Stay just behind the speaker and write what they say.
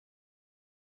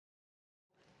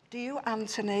Do you,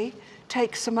 Anthony,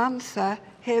 take Samantha,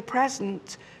 here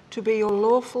present, to be your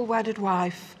lawful wedded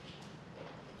wife?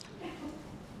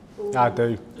 I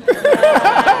do.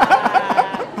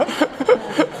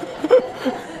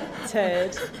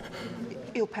 Turd.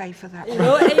 He'll pay for that. He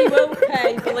will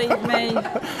pay, believe me.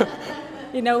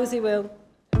 He knows he will.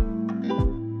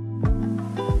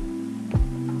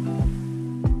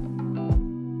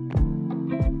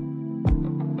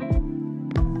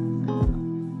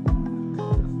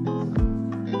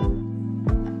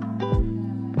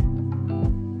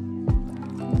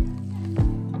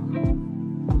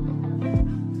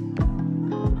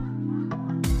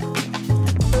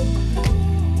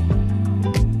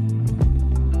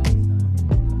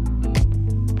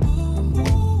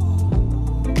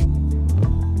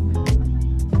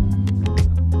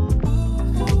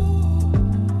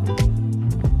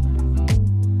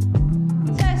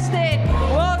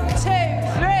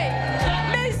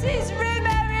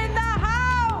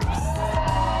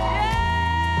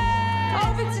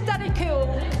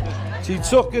 She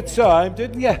took her time,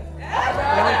 didn't you? She's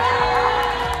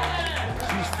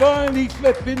finally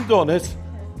flipping done it.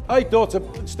 I thought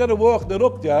instead of walking her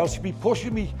up the aisle, she'd be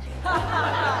pushing me.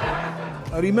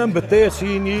 I remember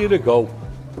 13 years ago,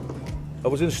 I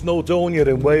was in Snowdonia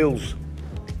in Wales,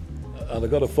 and I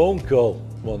got a phone call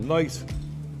one night,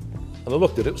 and I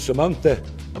looked at it, Samantha.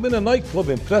 I'm in a nightclub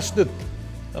in Preston,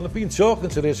 and I've been talking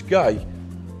to this guy,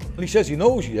 and he says he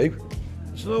knows you.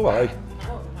 So I.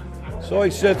 So I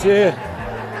said,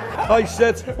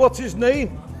 what's his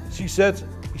name? He said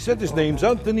his name's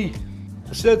Anthony.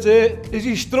 I said, is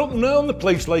he strutting around the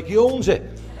place like he owns it?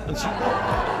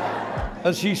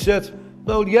 And she said,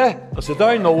 well, yeah. I said,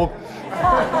 I know him.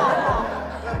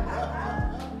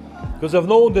 Because I've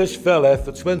known this fella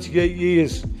for 28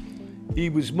 years. He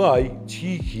was my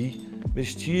cheeky,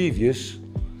 mischievous,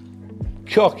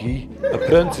 cocky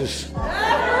apprentice.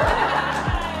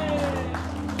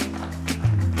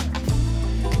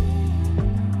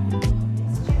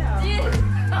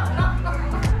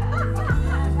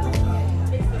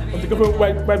 The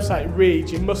government website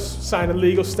reads, you must sign a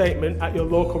legal statement at your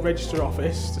local register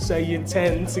office to say you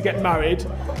intend to get married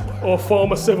or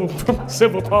form a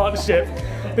civil partnership.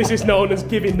 This is known as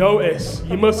giving notice.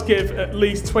 You must give at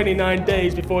least 29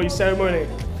 days before your ceremony.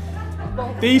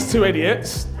 These two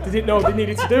idiots didn't know they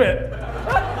needed to do it.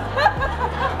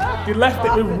 They left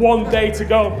it with 1 day to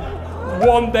go.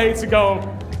 1 day to go.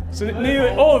 So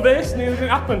all of this nearly didn't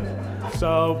happen.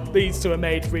 So these two are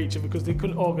made for each other because they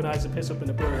couldn't organise a piss up in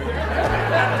a brewery.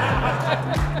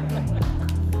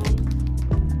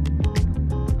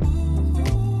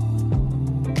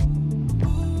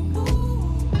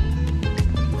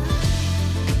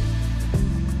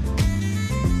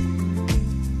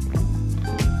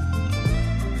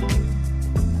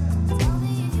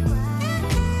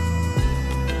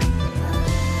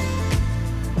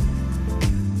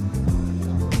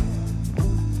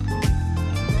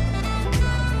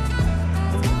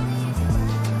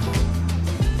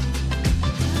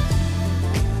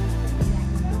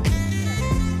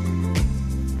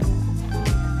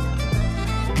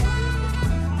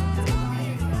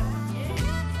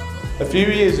 A few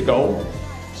years ago,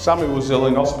 Sammy was ill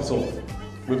in hospital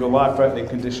with a life-threatening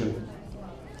condition.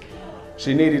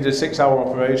 She needed a 6-hour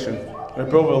operation. Her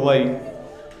brother Lee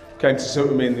came to sit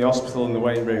with me in the hospital in the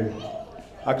waiting room.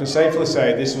 I can safely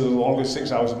say this was the longest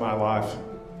 6 hours of my life.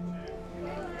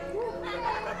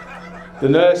 The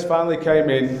nurse finally came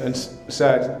in and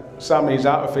said, Sammy's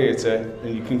out of theatre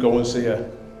and you can go and see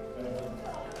her.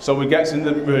 So we get in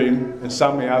the room and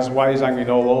Sammy has wires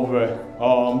hanging all over her,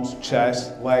 arms,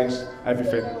 chest, legs,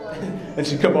 everything. And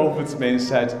she come over to me and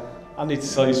said, I need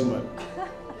to tell you something.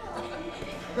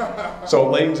 So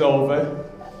leans over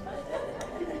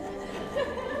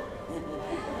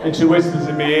and she whispers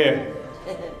in my ear,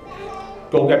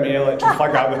 go get me electric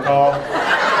flag out of the car.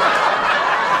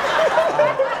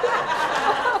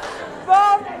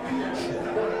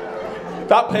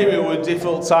 That period was a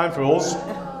difficult time for us.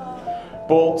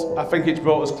 But I think it's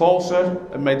brought us closer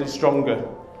and made us stronger.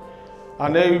 I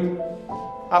knew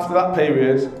after that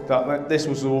period that this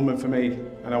was the woman for me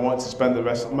and I wanted to spend the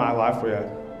rest of my life with her.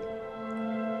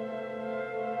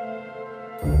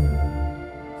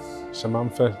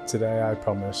 Samantha, today I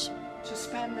promise to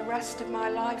spend the rest of my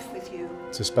life with you.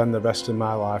 To spend the rest of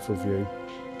my life with you.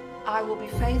 I will be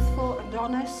faithful and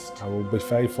honest. I will be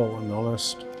faithful and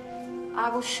honest. I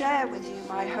will share with you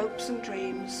my hopes and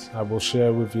dreams. I will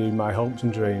share with you my hopes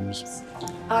and dreams.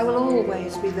 I will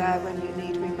always be there when you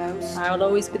need me most. I will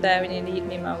always be there when you need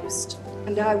me most.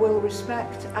 And I will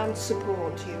respect and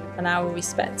support you. And I will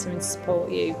respect and support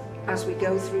you. As we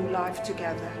go through life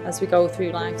together. As we go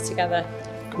through life together.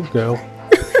 Good girl.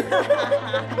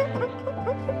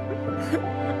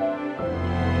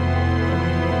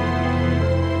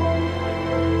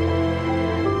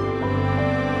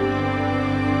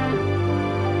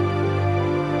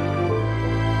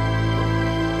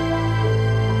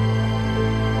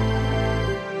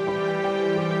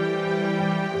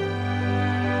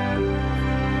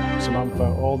 Samantha,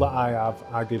 all that I have,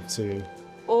 I give to you.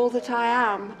 All that I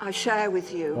am, I share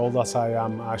with you. All that I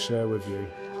am, I share with you.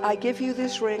 I give you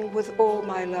this ring with all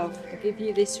my love. I give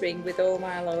you this ring with all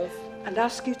my love. And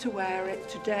ask you to wear it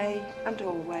today and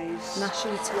always. And ask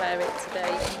you to wear it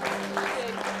today.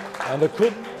 And I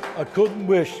couldn't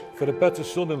wish for a better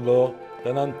son-in-law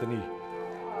than Anthony.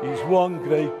 He's one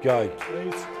great guy.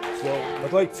 So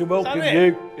I'd like to welcome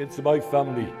you into my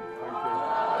family.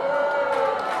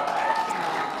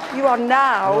 You are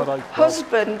now All right,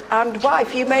 husband and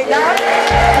wife. You may now...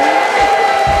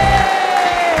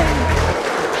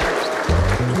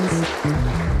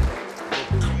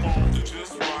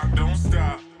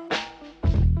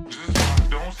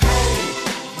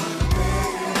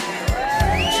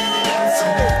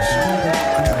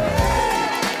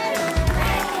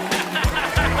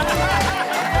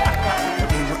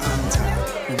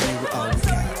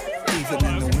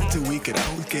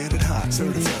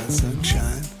 Certified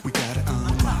sunshine, we got it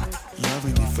on lock.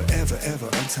 Loving you forever, ever,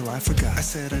 until I forgot. I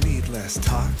said I need less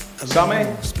talk. Sammy,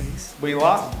 we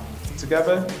laugh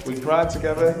together, we cry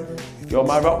together. You're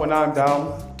my rock when I'm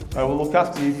down. I will look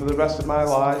after you for the rest of my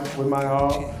life with my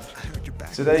heart.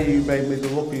 Today you made me the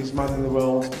luckiest man in the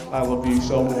world. I love you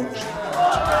so much.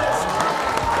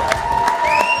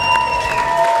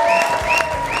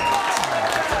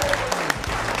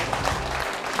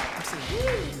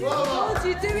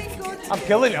 I'm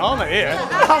killing it, aren't I, here?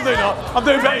 I'm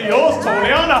doing better than yours,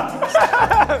 Tony, aren't I?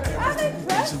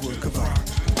 It's a work of art.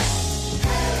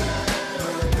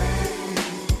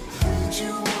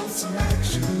 You want some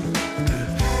action?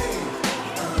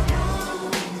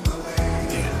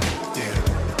 Yeah, yeah.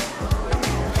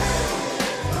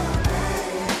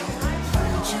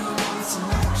 You want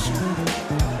some action?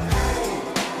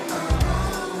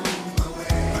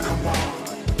 Come on.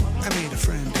 I made a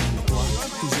friend on the block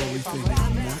who's everything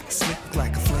I'm not. Slick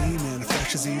like a flame and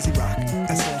fresh as easy rock.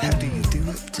 I said, how do you do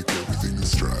it? Take everything in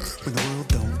stride. When the world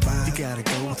don't buy, you gotta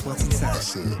go with what's inside. I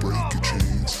said, break your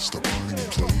chains, stop running in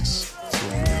place. Throw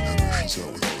your inhibitions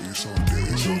out with all your song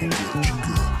days. Don't get your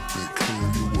girl, make clear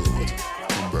your world.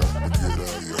 Come back and get out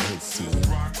of your head, fool.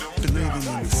 Been living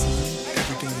in the sun,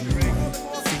 every day in the morning.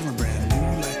 Feeling brand new,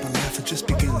 like my life had just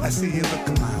begun. I see you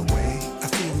looking my way, I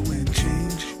feel the wind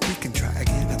change. We can try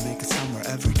again and make it summer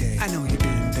every day. I know you've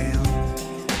been down,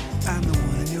 I'm the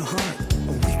one in your heart.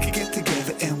 We could get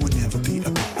together and we'll never be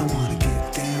apart. I wanna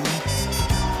get down.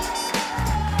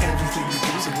 Everything we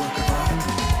do is a work of art.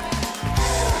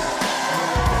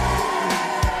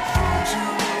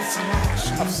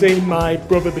 I've seen my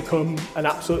brother become an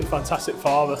absolutely fantastic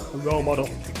father and role model.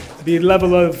 The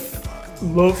level of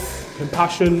love,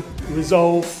 compassion,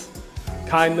 resolve,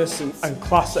 kindness and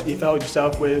class that you've held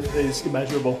yourself with is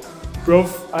immeasurable. Bruv,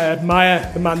 I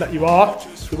admire the man that you are,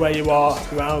 the way you are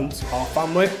around our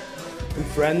family and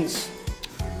friends,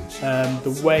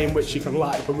 the way in which you can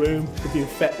light up a room with your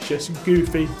infectious,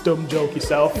 goofy, dumb, jokey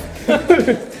self. I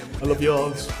love you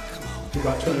loads.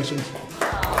 Congratulations.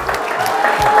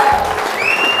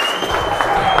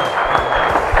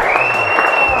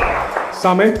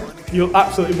 Sammy, you're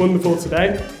absolutely wonderful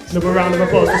today. Another round of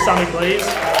applause for Sammy, please.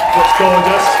 Looks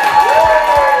gorgeous.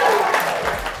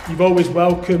 You've always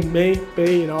welcomed me,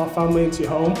 B, and our family into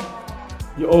your home.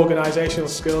 Your organisational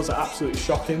skills are absolutely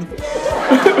shocking. But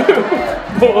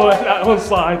we'll let that one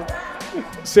slide.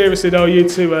 Seriously though, you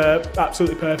two are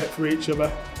absolutely perfect for each other.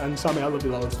 And Sammy, I love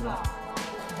you loads as well.